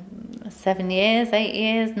 7 years, 8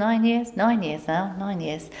 years, 9 years, 9 years now, 9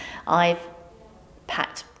 years. I've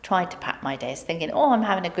tried to pack my days thinking, oh, I'm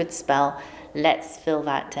having a good spell, let's fill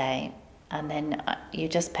that day. And then you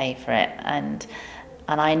just pay for it. And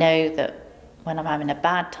I know that when I'm having a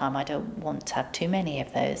bad time, I don't want to have too many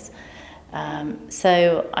of those.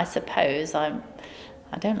 So I suppose I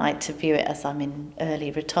don't like to view it as I'm in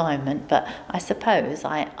early retirement, but I suppose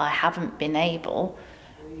I haven't been able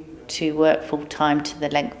to work full time to the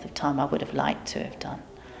length of time I would have liked to have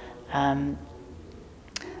done.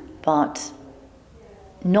 But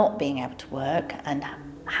not being able to work and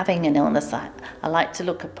having an illness, I like to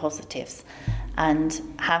look at positives. And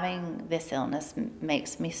having this illness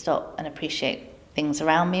makes me stop and appreciate things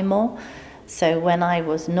around me more. So when I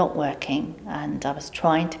was not working and I was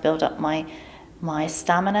trying to build up my my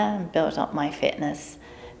stamina and built up my fitness,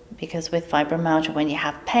 because with fibromyalgia, when you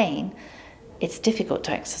have pain, it's difficult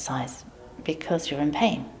to exercise because you're in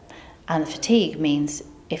pain. And the fatigue means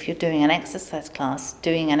if you're doing an exercise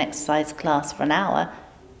class for an hour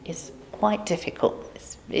is quite difficult.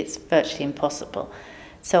 It's virtually impossible.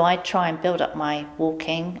 So I try and build up my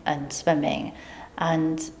walking and swimming,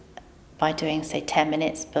 and by doing, say, 10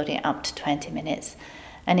 minutes, building it up to 20 minutes.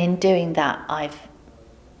 And in doing that, I've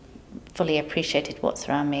fully appreciated what's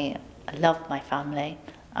around me. I love my family.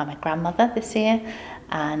 I'm a grandmother this year,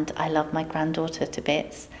 and I love my granddaughter to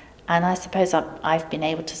bits. And I suppose I've been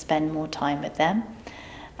able to spend more time with them.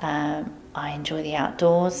 I enjoy the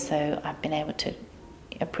outdoors, so I've been able to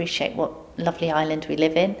appreciate what lovely island we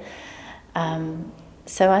live in.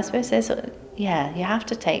 So I suppose there's, you have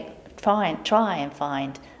to try and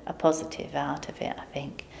find a positive out of it, I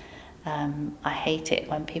think. I hate it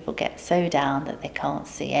when people get so down that they can't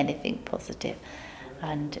see anything positive.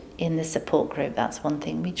 And in the support group, that's one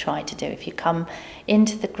thing we try to do. If you come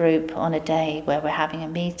into the group on a day where we're having a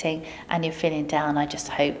meeting and you're feeling down, I just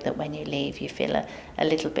hope that when you leave, you feel a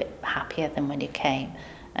little bit happier than when you came.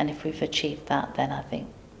 And if we've achieved that, then I think,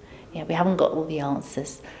 we haven't got all the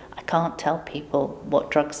answers. I can't tell people what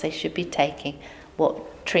drugs they should be taking,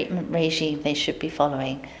 what treatment regime they should be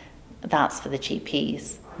following. That's for the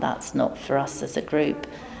GPs. That's not for us as a group.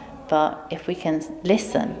 But if we can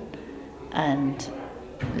listen and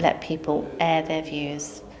let people air their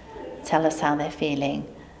views, tell us how they're feeling,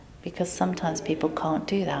 because sometimes people can't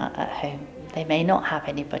do that at home. They may not have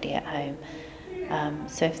anybody at home.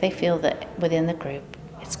 So if they feel that within the group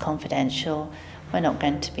it's confidential, we're not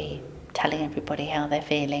going to be telling everybody how they're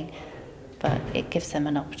feeling, but it gives them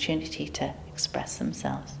an opportunity to express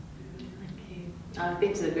themselves. I've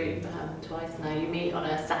been to the group twice now. You meet on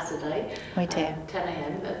a Saturday. We do. 10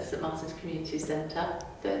 a.m. at St Martin's Community Centre.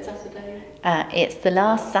 Third Saturday? It's the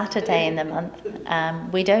last Saturday in the month.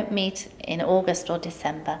 We don't meet in August or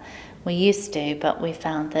December. We used to, but we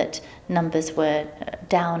found that numbers were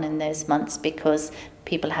down in those months because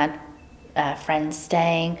people had friends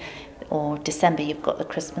staying, or December you've got the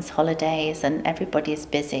Christmas holidays and everybody is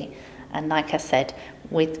busy. And like I said,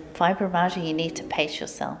 with fibromyalgia you need to pace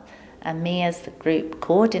yourself. And me as the group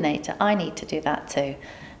coordinator, I need to do that too.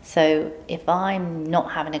 So if I'm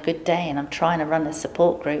not having a good day and I'm trying to run a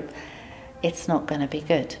support group, it's not going to be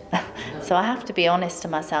good. So I have to be honest to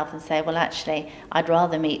myself and say, well, actually, I'd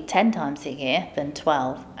rather meet 10 times a year than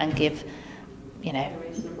 12 and give,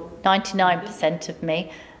 99% of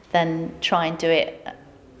me than try and do it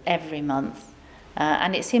every month.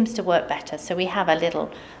 And it seems to work better. So we have a little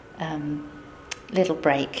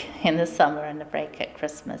break in the summer and a break at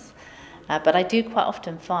Christmas. But I do quite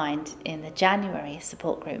often find in the January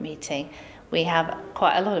support group meeting, we have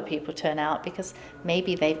quite a lot of people turn out because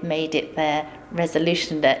maybe they've made it their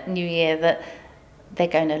resolution that New Year that they're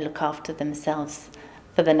going to look after themselves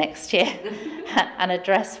for the next year and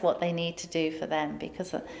address what they need to do for them.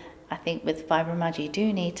 Because I think with fibromyalgia, you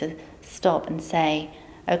do need to stop and say,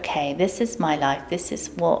 okay, this is my life, this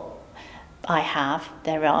is what I have.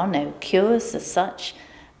 There are no cures as such,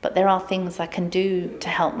 but there are things I can do to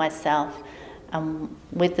help myself. And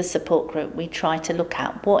with the support group, we try to look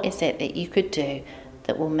at what is it that you could do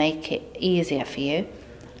that will make it easier for you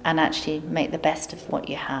and actually make the best of what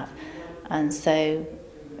you have. And so,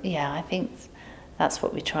 I think that's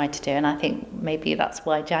what we try to do. And I think maybe that's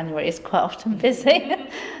why January is quite often busy. Can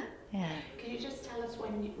you just tell us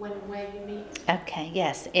where you meet? Okay,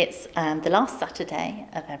 yes, it's the last Saturday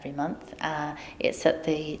of every month. It's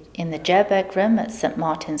in the Jerberg room at St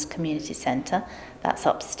Martin's Community Centre. That's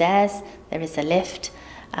upstairs. There is a lift.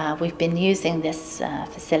 We've been using this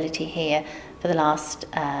facility here for the last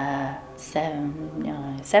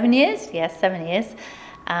 7 years. Yes, 7 years.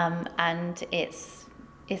 And it's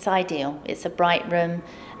ideal. It's a bright room.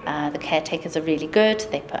 The caretakers are really good.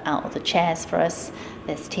 They put out all the chairs for us.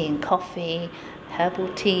 There's tea and coffee,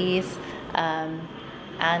 herbal teas,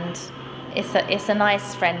 and it's a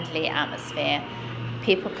nice, friendly atmosphere.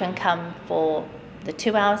 People can come for the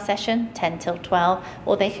 2-hour session, 10 till 12,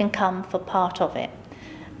 or they can come for part of it.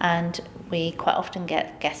 And we quite often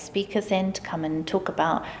get guest speakers in to come and talk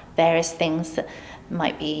about various things that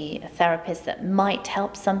might be therapists that might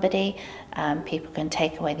help somebody. People can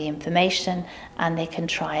take away the information and they can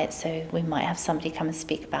try it. So we might have somebody come and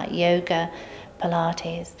speak about yoga,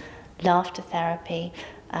 Pilates, laughter therapy,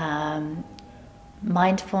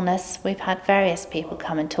 mindfulness. We've had various people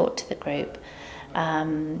come and talk to the group.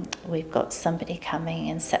 We've got somebody coming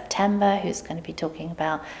in September who's going to be talking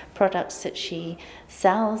about products that she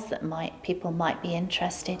sells that people might be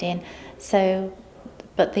interested in. So,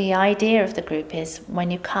 but the idea of the group is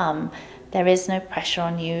when you come, There is no pressure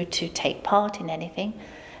on you to take part in anything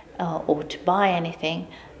or to buy anything.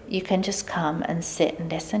 You can just come and sit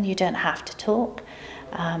and listen. You don't have to talk.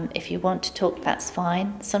 If you want to talk, that's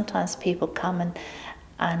fine. Sometimes people come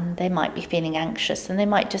and they might be feeling anxious and they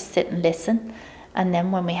might just sit and listen. And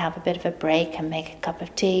then when we have a bit of a break and make a cup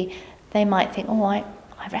of tea, they might think, oh, I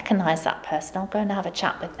recognise that person. I'll go and have a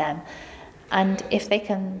chat with them. And if they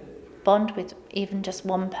can bond with even just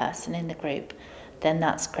one person in the group, then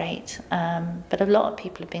that's great. But a lot of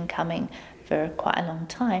people have been coming for quite a long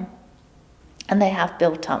time, and they have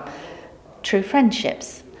built up true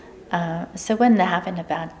friendships. So when they're having a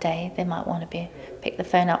bad day, they might want to pick the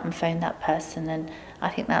phone up and phone that person, and I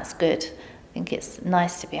think that's good. I think it's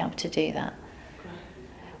nice to be able to do that.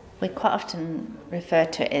 We quite often refer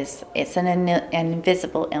to it as it's an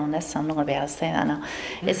invisible illness. I'm not going to be able to say that now.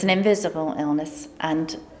 It's an invisible illness,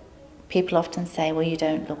 and people often say, well, you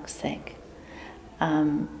don't look sick.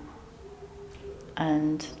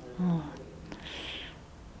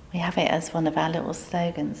 We have it as one of our little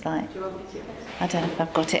slogans, like, I don't know if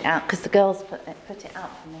I've got it out, because the girls put it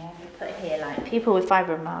out for me. I can put it here, like, people with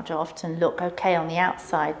fibromyalgia often look okay on the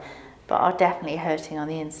outside, but are definitely hurting on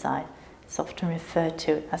the inside. It's often referred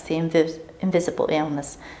to as the invisible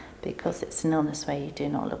illness, because it's an illness where you do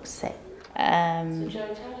not look sick. So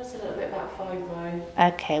Jo, tell us a little bit about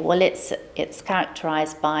fibro. Okay, well it's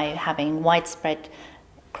characterised by having widespread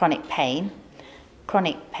chronic pain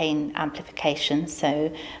amplification,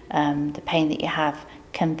 so the pain that you have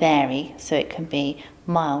can vary, so it can be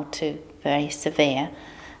mild to very severe,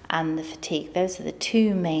 and the fatigue. Those are the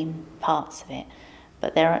two main parts of it.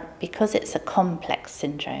 But because it's a complex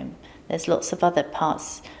syndrome, there's lots of other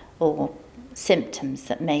parts or symptoms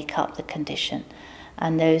that make up the condition,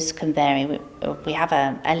 and those can vary. We have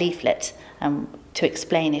a leaflet to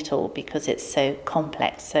explain it all because it's so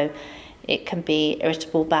complex. So it can be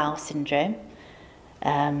irritable bowel syndrome,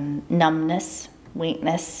 numbness,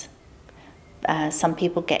 weakness. Some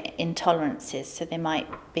people get intolerances, so they might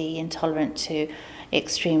be intolerant to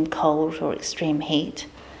extreme cold or extreme heat.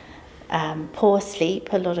 Poor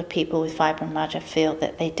sleep. A lot of people with fibromyalgia feel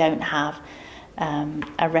that they don't have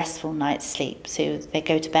a restful night's sleep, so they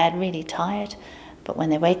go to bed really tired, but when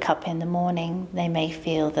they wake up in the morning they may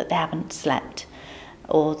feel that they haven't slept,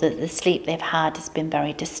 or that the sleep they've had has been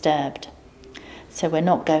very disturbed. So we're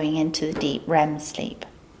not going into the deep REM sleep.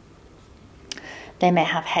 They may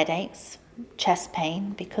have headaches, chest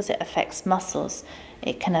pain. Because it affects muscles,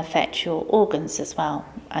 it can affect your organs as well,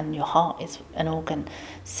 and your heart is an organ,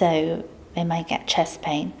 so they may get chest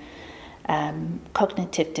pain.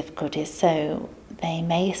 Cognitive difficulties, so they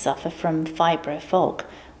may suffer from fibro fog,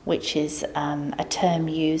 which is a term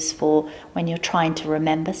used for when you're trying to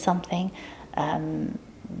remember something,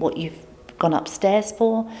 what you've gone upstairs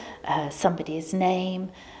for, somebody's name.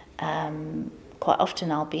 Quite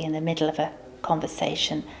often I'll be in the middle of a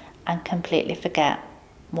conversation and completely forget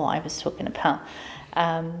what I was talking about.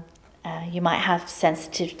 You might have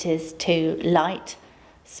sensitivities to light,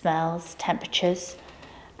 smells, temperatures,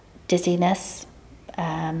 dizziness,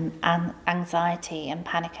 and anxiety and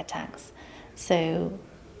panic attacks. So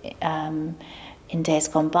in days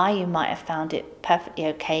gone by, you might have found it perfectly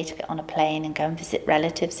okay to get on a plane and go and visit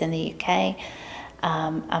relatives in the UK,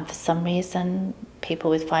 and for some reason people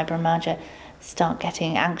with fibromyalgia start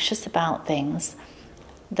getting anxious about things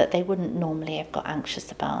that they wouldn't normally have got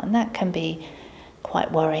anxious about, and that can be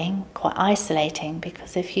quite worrying, quite isolating,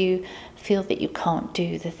 because if you feel that you can't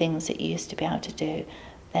do the things that you used to be able to do,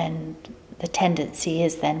 then the tendency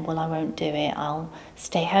is then, well, I won't do it, I'll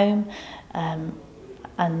stay home.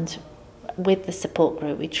 And with the support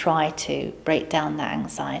group, we try to break down that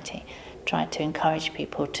anxiety, try to encourage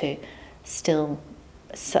people to still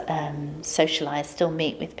socialise, still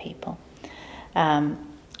meet with people.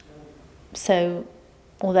 So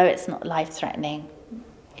although it's not life-threatening,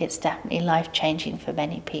 it's definitely life-changing for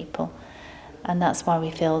many people. And that's why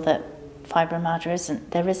we feel that fibromyalgia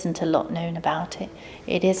there isn't a lot known about it.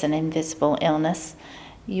 It is an invisible illness.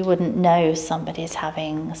 You wouldn't know somebody's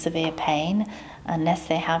having severe pain unless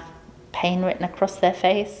they have pain written across their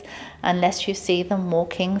face, unless you see them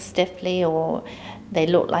walking stiffly or they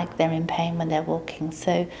look like they're in pain when they're walking.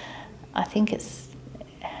 So I think it's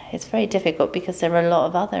very difficult, because there are a lot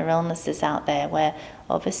of other illnesses out there where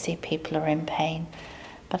obviously people are in pain.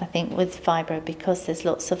 But I think with fibro, because there's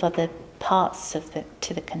lots of other parts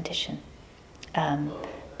to the condition,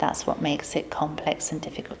 that's what makes it complex and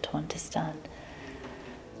difficult to understand.